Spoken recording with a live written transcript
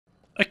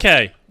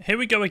Okay, here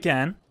we go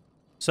again.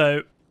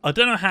 So, I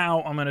don't know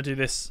how I'm going to do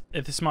this.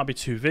 If this might be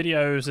 2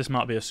 videos, this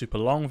might be a super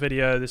long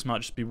video, this might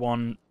just be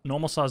one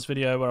normal size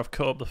video where I've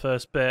cut up the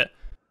first bit.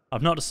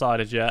 I've not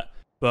decided yet,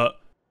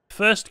 but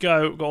first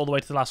go, got all the way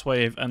to the last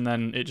wave, and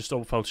then it just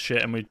all fell to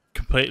shit and we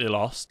completely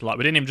lost. Like,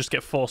 we didn't even just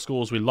get 4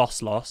 schools, we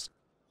lost.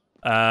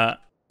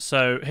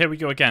 So, here we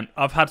go again.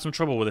 I've had some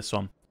trouble with this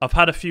one. I've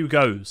had a few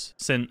goes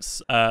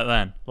since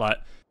then. Like,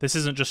 this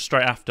isn't just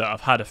straight after.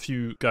 I've had a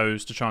few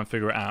goes to try and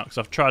figure it out, because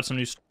I've tried some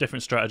new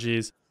different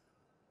strategies.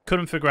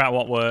 Couldn't figure out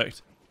what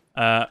worked,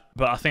 but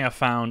I think I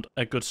found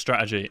a good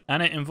strategy,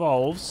 and it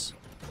involves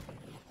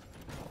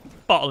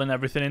bottling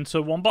everything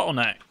into one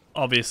bottleneck,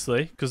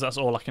 obviously, because that's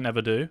all I can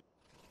ever do.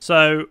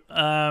 So,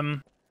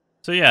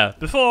 yeah,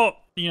 before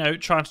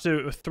trying to do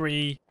it with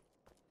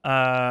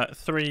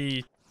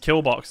three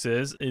kill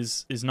boxes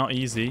is not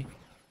easy,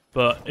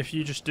 but if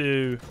you just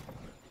do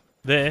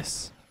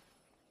this,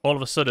 all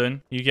of a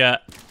sudden you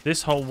get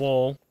this whole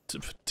wall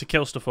to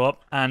kill stuff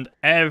up, and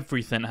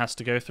everything has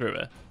to go through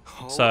it.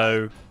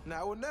 So,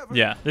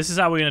 yeah, this is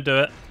how we're going to do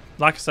it.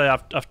 Like I say,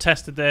 I've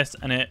tested this,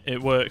 and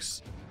it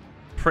works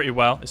pretty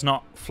well. It's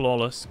not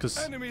flawless,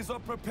 because,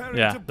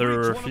 yeah, there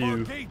are a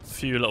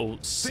few little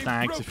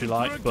snags, if you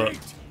like, but,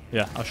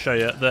 yeah, I'll show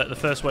you. The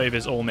first wave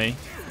is all me.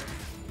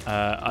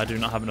 I do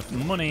not have enough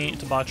money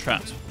to buy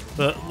traps.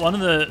 But one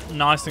of the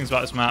nice things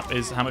about this map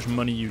is how much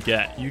money you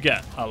get. You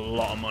get a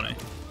lot of money.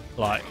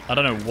 Like, I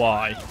don't know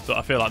why, but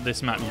I feel like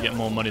this map you get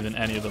more money than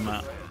any other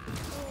map.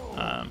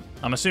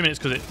 I'm assuming it's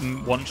because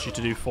it wants you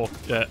to do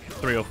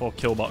 3 or 4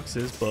 kill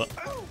boxes, but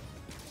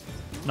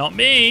not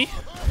me.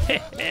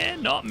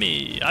 Not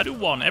me. I do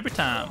 1 every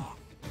time.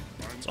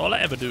 That's all I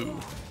ever do.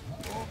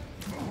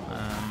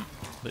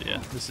 But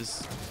yeah, this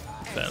is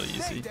fairly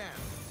easy.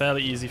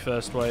 Fairly easy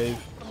first wave.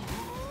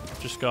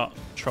 Just got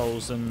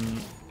trolls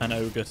and an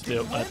ogre to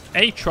deal with.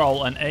 A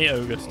troll and a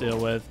ogre to deal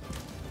with,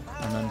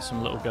 and then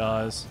some little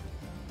guys.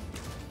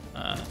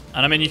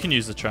 And I mean, you can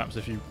use the traps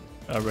if you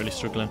are really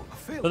struggling.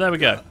 But there we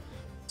go.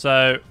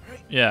 So,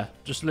 yeah,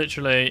 just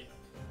literally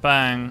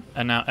bang,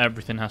 and now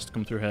everything has to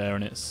come through here,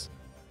 and it's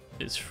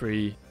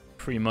free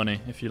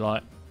money, if you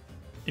like.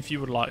 If you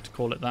would like to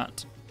call it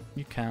that,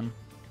 you can.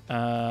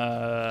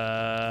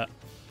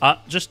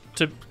 Just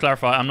to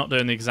clarify, I'm not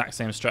doing the exact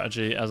same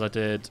strategy as I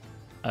did,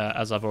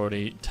 as I've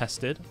already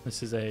tested.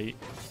 This is a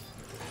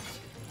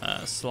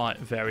slight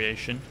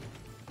variation.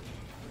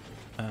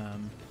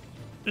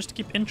 Just to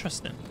keep it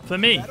interesting for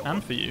me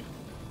and for you.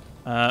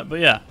 But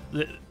yeah,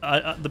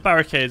 the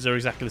barricades are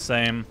exactly the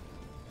same,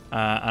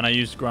 and I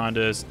used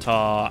grinders,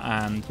 tar,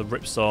 and the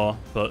ripsaw,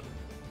 but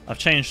I've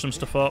changed some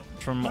stuff up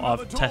from what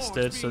I've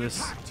tested, so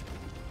this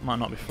might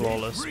not be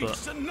flawless, but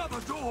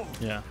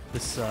yeah,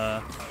 this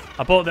I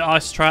bought the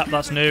ice trap.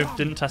 That's new.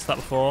 Didn't test that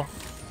before.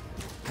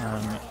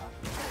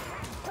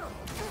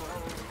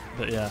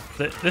 But yeah,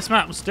 this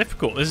map was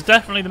difficult. This is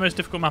definitely the most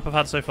difficult map I've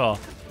had so far,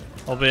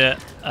 albeit.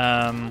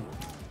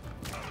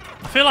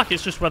 I feel like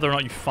it's just whether or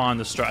not you find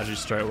the strategy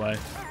straight away.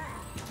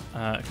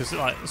 Because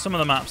like some of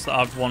the maps that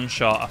I've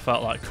one-shot, I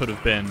felt like could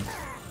have been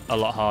a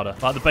lot harder.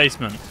 Like the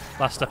basement,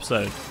 last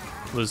episode,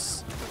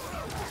 was...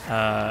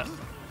 like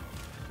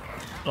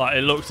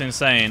it looked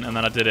insane, and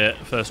then I did it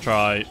first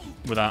try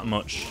without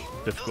much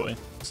difficulty.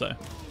 So,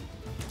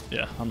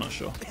 yeah, I'm not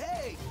sure.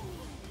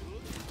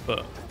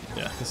 But,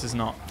 yeah, this is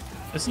not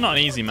an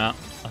easy map.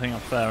 I think I'm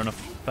fair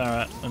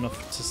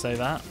enough to say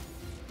that,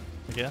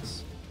 I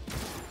guess.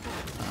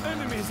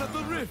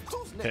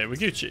 Okay, we're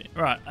Gucci.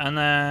 Right, and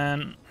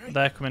then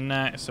they're coming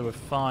next, so we're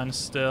fine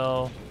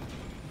still.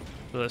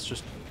 So let's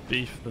just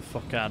beef the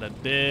fuck out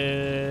of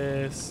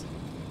this.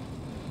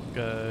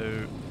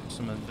 Go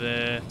some of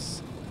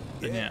this.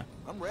 Then yeah,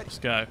 let's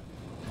go.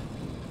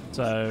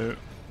 So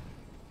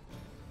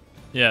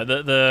yeah,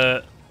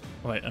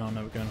 wait, oh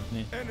no, we're going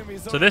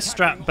underneath. So this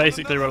strat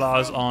basically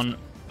relies on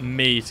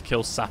me to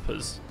kill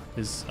sappers.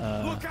 Is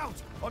how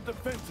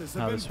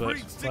this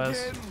works.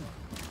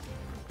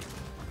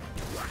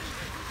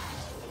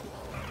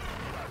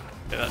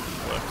 Yeah, that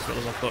didn't work as well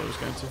as I thought it was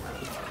going to.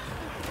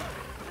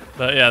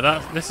 But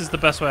yeah, this is the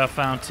best way I've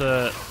found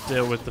to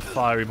deal with the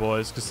fiery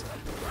boys, because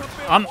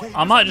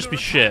I might just be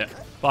shit,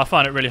 but I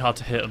find it really hard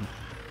to hit them.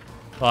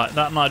 Like,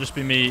 that might just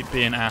be me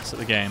being ass at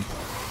the game,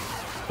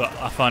 but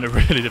I find it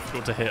really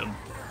difficult to hit them.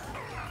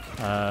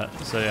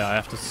 So yeah, I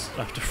have to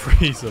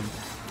freeze them.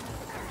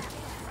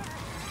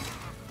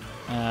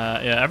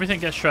 Yeah, everything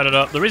gets shredded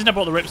up. The reason I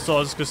bought the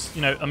ripsaws is because,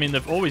 I mean,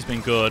 they've always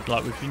been good.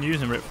 Like, we've been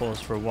using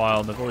ripsaws for a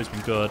while, they've always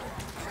been good.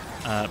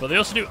 But they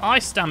also do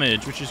ice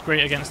damage, which is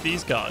great against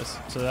these guys.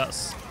 So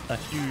that's a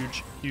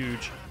huge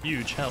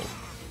help.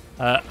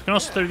 I can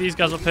also throw these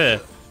guys up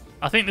here.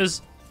 I think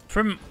there's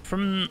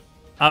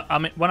I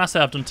mean, when I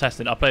say I've done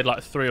testing, I played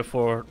like 3 or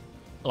 4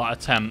 like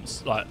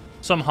attempts, like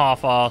some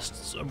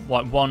half-assed,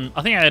 like one.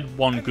 I think I had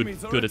one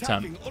good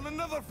attempt.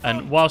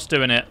 And whilst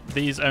doing it,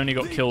 these only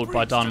got killed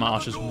by dynamite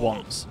archers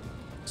once.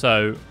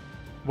 So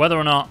whether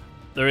or not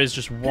there is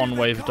just one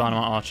wave of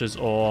dynamite archers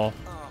or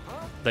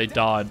they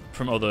died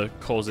from other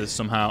causes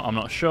somehow, I'm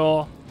not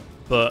sure.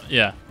 But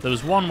yeah, there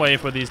was one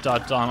wave where these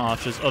died down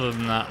archers. Other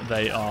than that,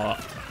 they are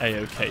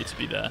a-okay to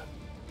be there.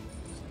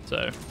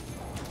 So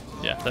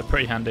yeah, they're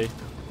pretty handy.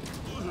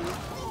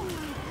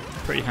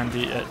 Pretty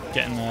handy at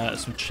getting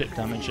some chip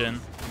damage in.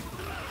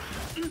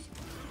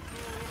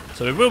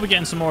 So we will be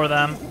getting some more of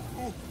them.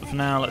 But for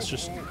now, let's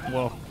just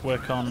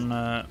work on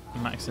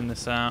maxing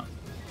this out.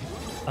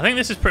 I think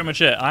this is pretty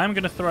much it. I am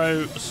going to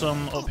throw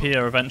some up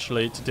here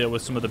eventually to deal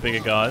with some of the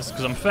bigger guys.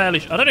 Because I'm fairly...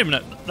 I don't even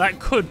know...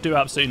 That could do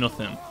absolutely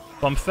nothing.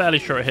 But I'm fairly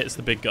sure it hits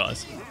the big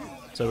guys.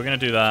 So we're going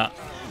to do that.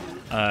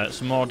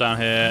 Some more down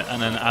here.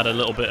 And then add a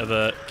little bit of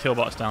a kill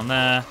box down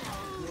there.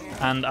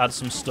 And add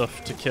some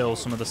stuff to kill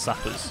some of the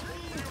sappers.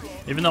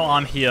 Even though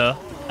I'm here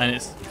and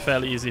it's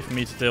fairly easy for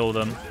me to deal with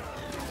them,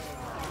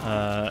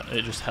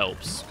 it just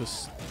helps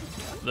because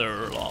there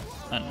are a lot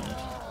and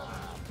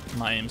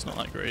my aim's not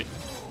that great.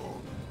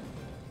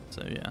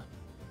 So yeah.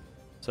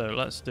 So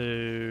let's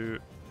do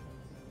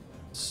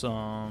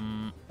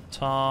some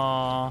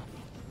tar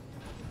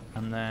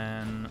and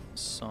then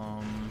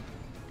some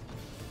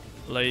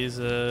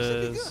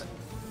lasers.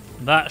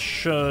 That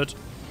should,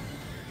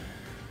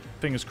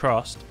 fingers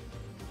crossed,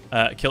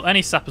 kill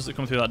any sappers that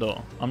come through that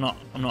door. I'm not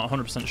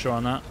 100% sure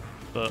on that,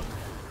 but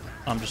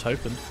I'm just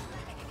hoping.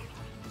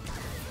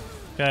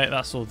 Okay,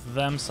 that's all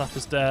them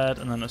sappers dead,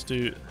 and then let's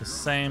do the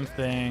same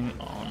thing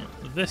on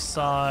this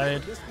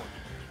side.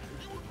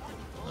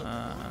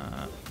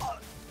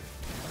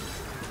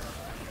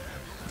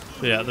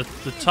 Yeah, the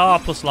tar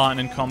plus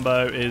lightning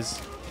combo is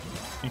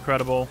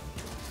incredible.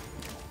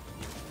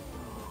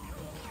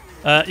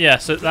 Yeah,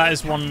 so that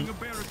is one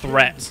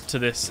threat to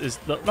this.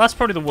 That's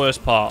probably the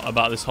worst part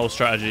about this whole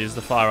strategy is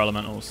the fire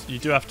elementals. You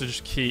do have to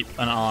just keep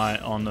an eye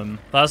on them.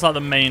 That's like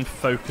the main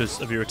focus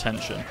of your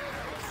attention.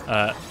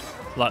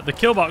 Like the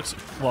kill box,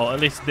 well, at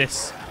least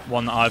this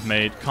one that I've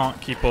made can't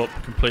keep up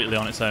completely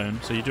on its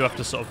own. So you do have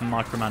to sort of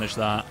micromanage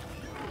that.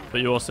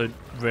 But you also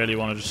really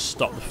want to just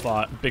stop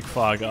the big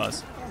fire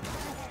guys.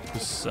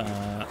 Because,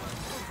 yeah,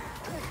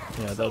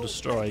 they'll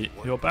destroy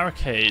your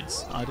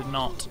barricades. I did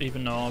not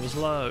even know I was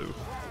low.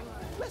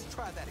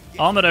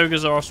 Armored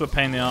ogres are also a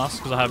pain in the ass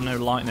because I have no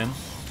lightning.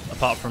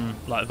 Apart from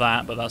like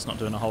that, but that's not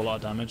doing a whole lot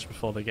of damage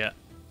before they get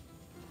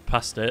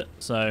past it.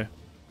 So,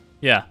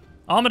 yeah.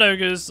 Armored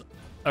ogres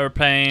are a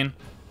pain.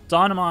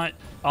 Dynamite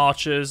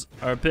archers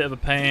are a bit of a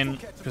pain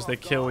because they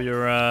kill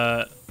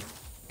your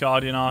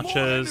guardian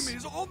archers.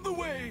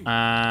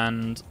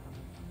 And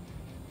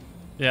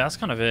yeah, that's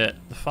kind of it.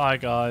 The fire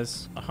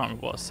guys, I can't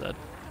remember what I said,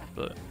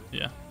 but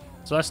yeah.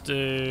 So let's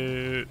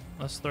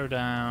throw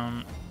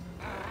down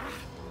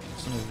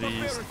some of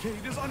these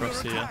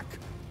across here.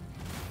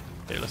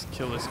 Okay, let's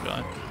kill this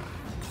guy.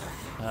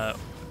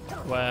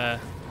 Where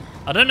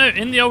I don't know,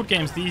 in the old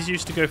games these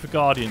used to go for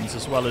guardians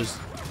as well as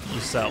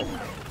yourself.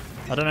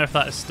 I don't know if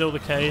that is still the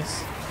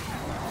case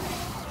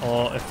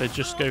or if they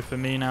just go for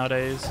me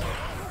nowadays.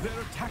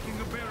 They're attacking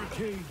the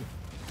barricade.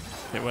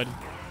 Okay,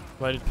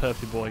 where did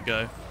Perpy Boy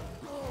go?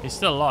 He's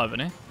still alive,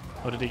 isn't he?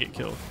 Or did he get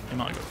killed? He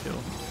might have got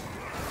killed.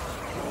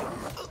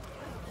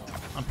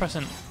 I'm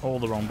pressing all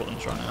the wrong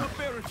buttons right now. The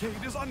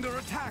barricade is under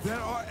attack. There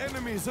are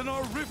enemies in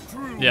our rift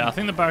room. Yeah, I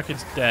think the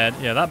barricade's dead.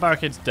 Yeah, that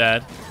barricade's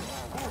dead.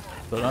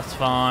 But that's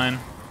fine.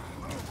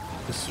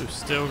 Because we've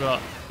still got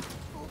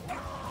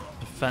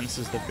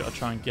defenses they've got to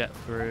try and get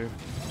through.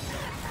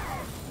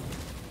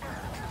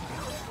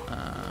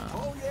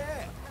 Oh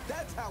yeah,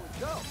 that's how it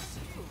goes.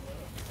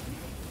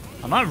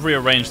 I might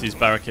rearrange these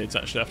barricades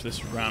actually after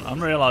this round.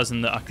 I'm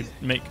realizing that I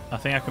think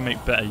I can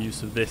make better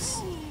use of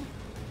this.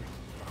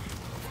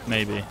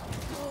 Maybe.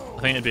 I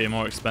think it'd be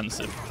more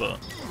expensive, but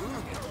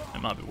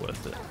it might be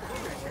worth it.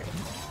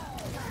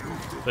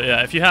 But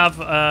yeah, if you have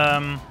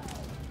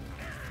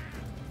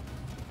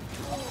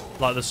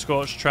like the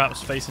scorch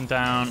traps facing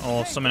down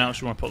or something else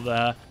you want to put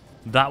there,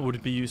 that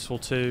would be useful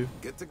too.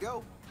 Good to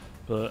go.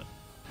 But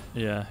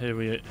yeah, here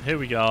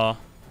we are.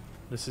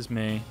 This is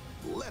me.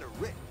 Let her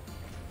rip.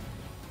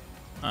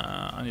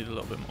 I need a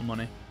little bit more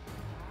money.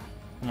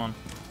 Come on,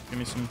 give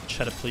me some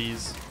cheddar,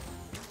 please.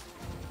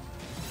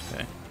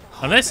 Okay.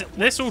 And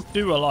this will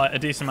do a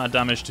decent amount of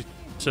damage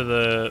to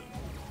the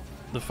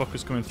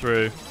fuckers coming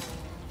through,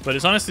 but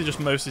it's honestly just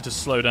mostly to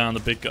slow down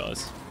the big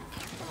guys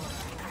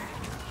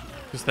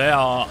because they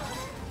are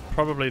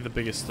probably the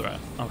biggest threat.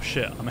 Oh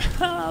shit! I mean,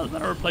 I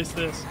better replace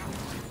this.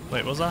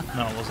 Wait, was I?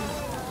 No, I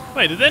wasn't.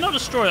 Wait, did they not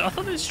destroy it? I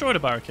thought they destroyed a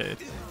barricade.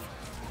 Did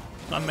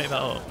I make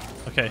that up?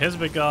 Okay, here's a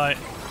big guy.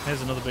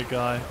 Here's another big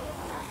guy.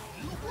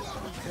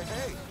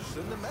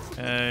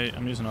 Okay,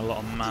 I'm using a lot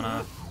of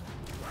mana,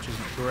 which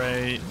isn't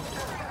great.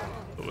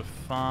 But we're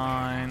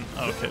fine.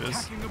 Oh, okay,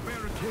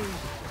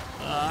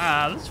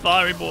 there's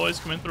fiery boys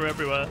coming through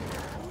everywhere.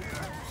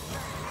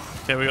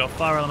 Okay, we got a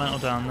fire elemental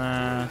down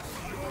there.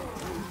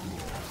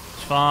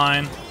 It's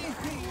fine.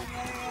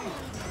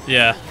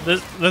 Yeah,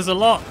 there's a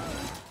lot.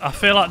 I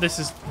feel like this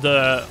is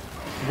the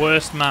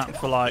worst map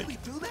for like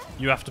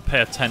you have to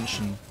pay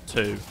attention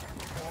to.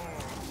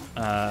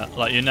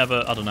 Like you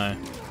never, I don't know.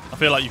 I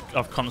feel like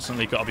I've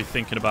constantly got to be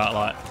thinking about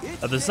like,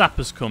 are the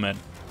zappers coming?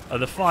 Are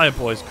the fire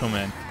boys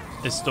coming?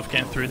 Is stuff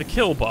getting through the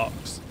kill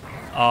box?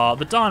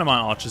 the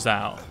dynamite archers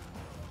out.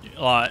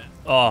 Like,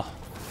 oh.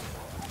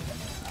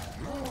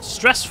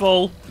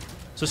 Stressful.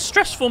 It's a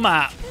stressful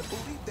map.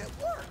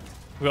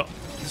 We've got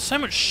so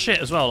much shit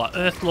as well, like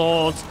Earth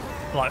Lords,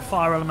 like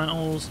Fire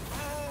Elementals,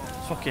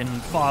 fucking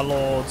Fire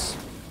Lords,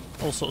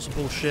 all sorts of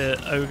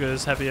bullshit.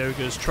 Ogres, Heavy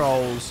Ogres,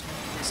 Trolls,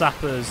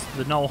 Sappers,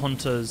 the Knoll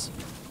Hunters.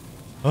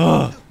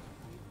 Ugh.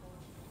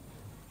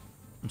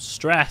 I'm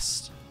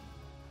stressed.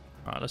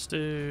 Alright, let's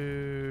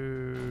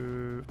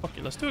do... Fuck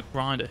it, let's do a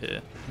grinder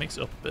here. Mix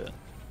it up a bit.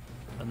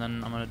 And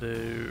then I'm going to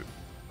do...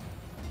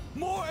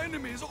 More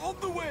enemies on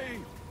the way!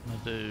 I'm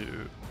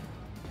going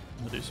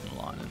to do some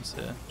lightnings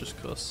here,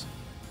 just cause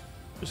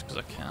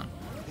I can.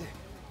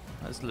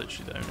 That's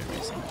literally the only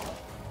reason.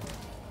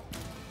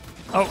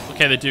 Oh,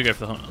 okay, they do go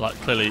for the hunt. Like,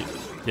 clearly,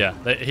 yeah,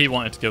 he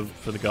wanted to go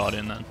for the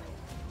Guardian then.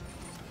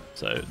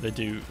 So they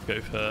do go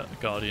for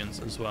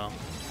Guardians as well.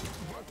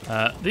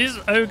 These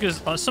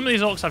ogres, some of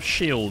these orcs have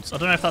shields. I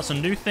don't know if that's a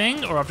new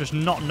thing or I've just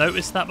not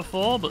noticed that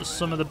before, but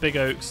some of the big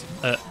oaks,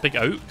 that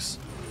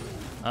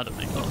doesn't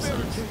make a lot of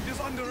sense.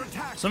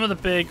 Some of the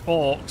big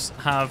orcs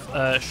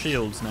have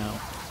shields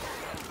now.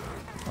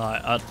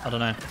 Like, I don't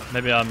know.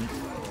 Maybe I'm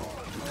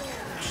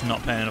just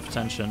not paying enough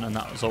attention, and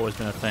that's always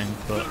been a thing.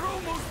 But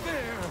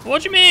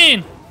what do you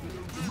mean?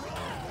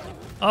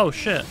 Oh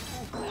shit!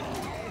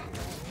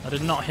 I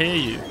did not hear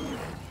you.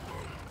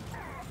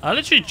 I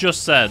literally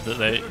just said that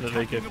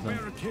they give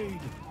them.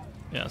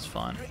 Yeah, it's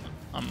fine.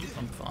 I'm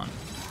fine.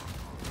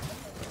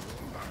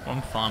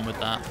 I'm fine with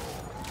that.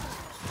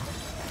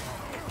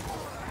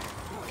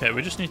 Okay,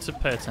 we just need to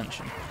pay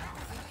attention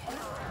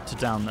to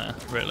down there,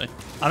 really.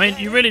 I mean,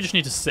 you really just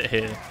need to sit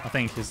here, I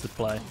think, is the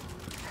play.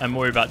 And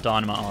worry about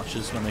dynamite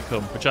archers when they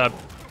come, which I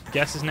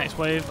guess is next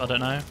wave. I don't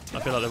know. I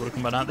feel like they would have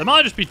come by now. They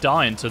might just be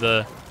dying to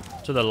the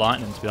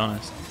lightning, to be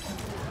honest.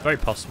 Very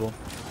possible.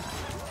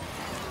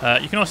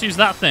 You can also use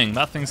that thing.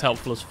 That thing's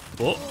helpful as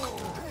fuck.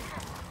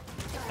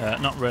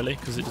 Not really,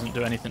 because it doesn't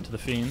do anything to the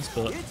fiends,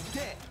 but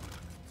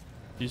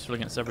useful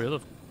against every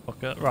other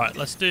fucker. Right,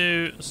 let's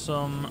do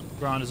some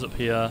grinders up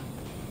here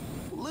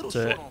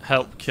to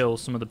help kill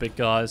some of the big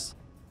guys.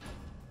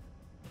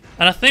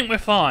 And I think we're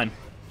fine.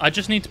 I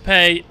just need to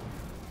pay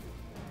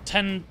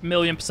 10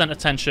 million%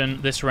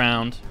 attention this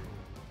round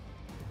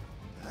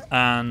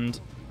and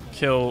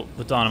kill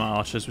the dynamite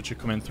archers, which are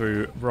coming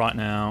through right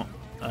now.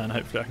 And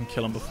hopefully I can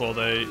kill them before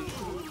they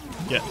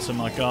get to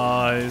my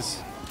guys.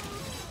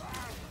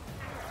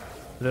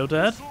 Are they all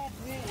dead?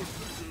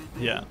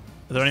 Yeah.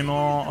 Are there any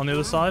more on the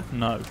other side?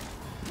 No.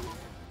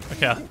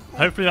 Okay,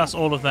 hopefully that's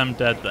all of them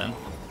dead then.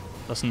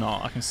 That's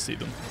not, I can see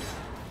them.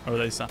 Or are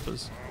they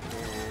sappers?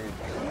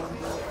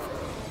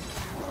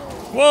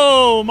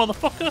 Whoa,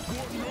 motherfucker!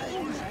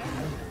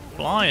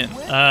 Flying.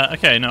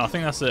 Okay, no, I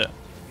think that's it.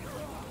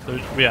 So,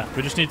 yeah,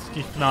 we just need to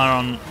keep an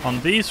eye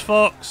on these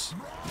fucks.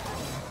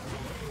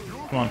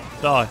 Come on,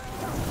 die.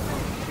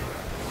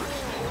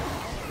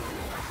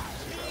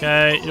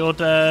 Okay, you're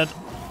dead.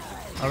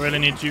 I really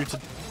need you to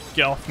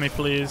get off me,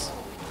 please.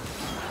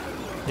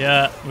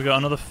 Yeah, we got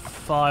another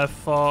fire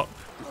fuck.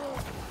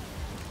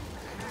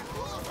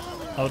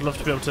 I would love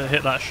to be able to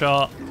hit that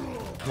shot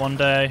one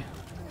day.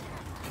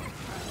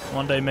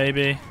 One day,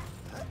 maybe.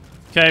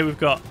 Okay, we've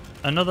got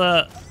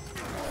another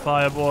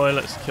fire boy.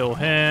 Let's kill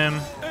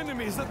him.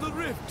 Enemies at the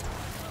rift.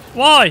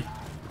 Why?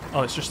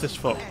 Oh, it's just this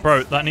fuck.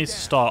 Bro, that needs to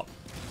stop.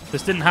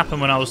 This didn't happen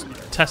when I was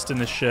testing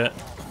this shit.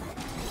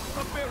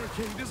 A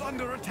barricade is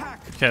under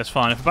attack. Okay, it's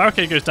fine. If a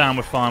barricade goes down,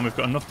 we're fine. We've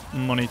got enough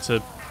money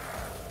to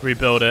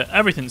rebuild it.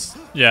 Everything's...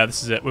 Yeah,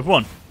 this is it. We've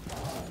won.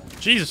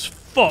 Jesus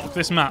fuck,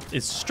 this map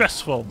is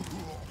stressful.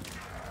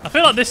 I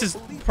feel like this is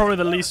probably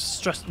the least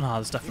stressful... No,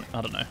 there's definitely...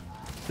 I don't know.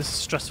 This is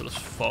stressful as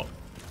fuck,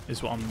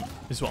 is what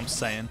I'm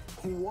saying.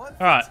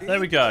 Alright, there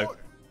we go.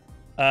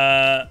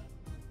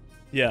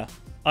 Yeah.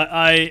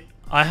 I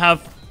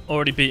have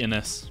already beaten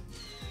this,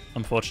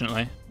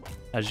 unfortunately,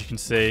 as you can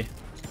see.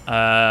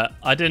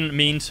 I didn't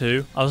mean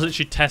to. I was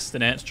literally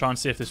testing it to try and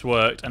see if this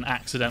worked and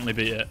accidentally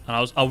beat it.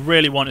 And I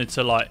really wanted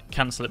to like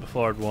cancel it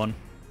before I'd won.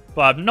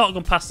 But I've not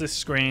gone past this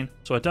screen,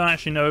 so I don't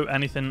actually know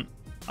anything.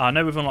 I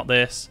know we've unlocked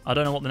this. I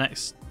don't know what the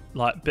next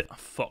like bit... Oh,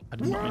 fuck, I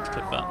did not mean to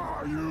click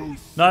that.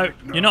 No,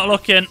 you're not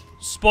looking.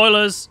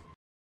 Spoilers.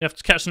 You have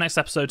to catch the next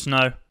episode to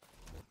know.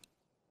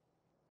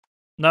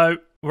 No,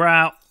 we're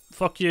out.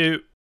 Fuck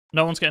you.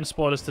 No one's getting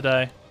spoilers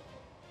today.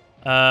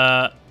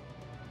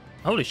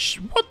 Holy sh...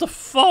 What the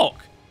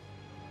fuck?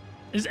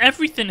 Is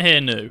everything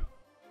here new?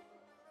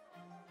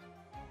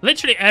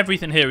 Literally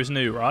everything here is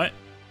new, right?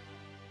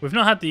 We've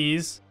not had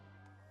these.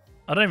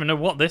 I don't even know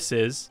what this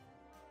is.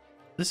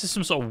 This is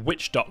some sort of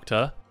witch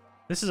doctor.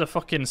 This is a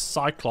fucking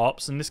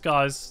cyclops, and this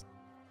guy's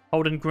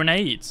holding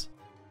grenades.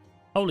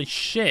 Holy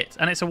shit.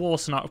 And it's a war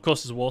scenario. Of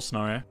course it's a war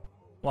scenario.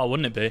 Why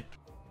wouldn't it be?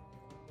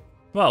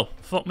 Well,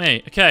 fuck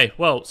me. Okay,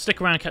 well, stick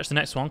around and catch the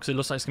next one, because it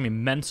looks like it's going to be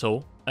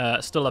mental.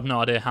 Still have no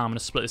idea how I'm going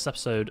to split this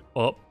episode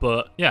up,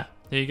 but yeah,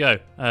 there you go.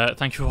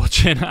 Thank you for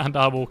watching, and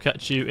I will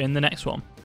catch you in the next one.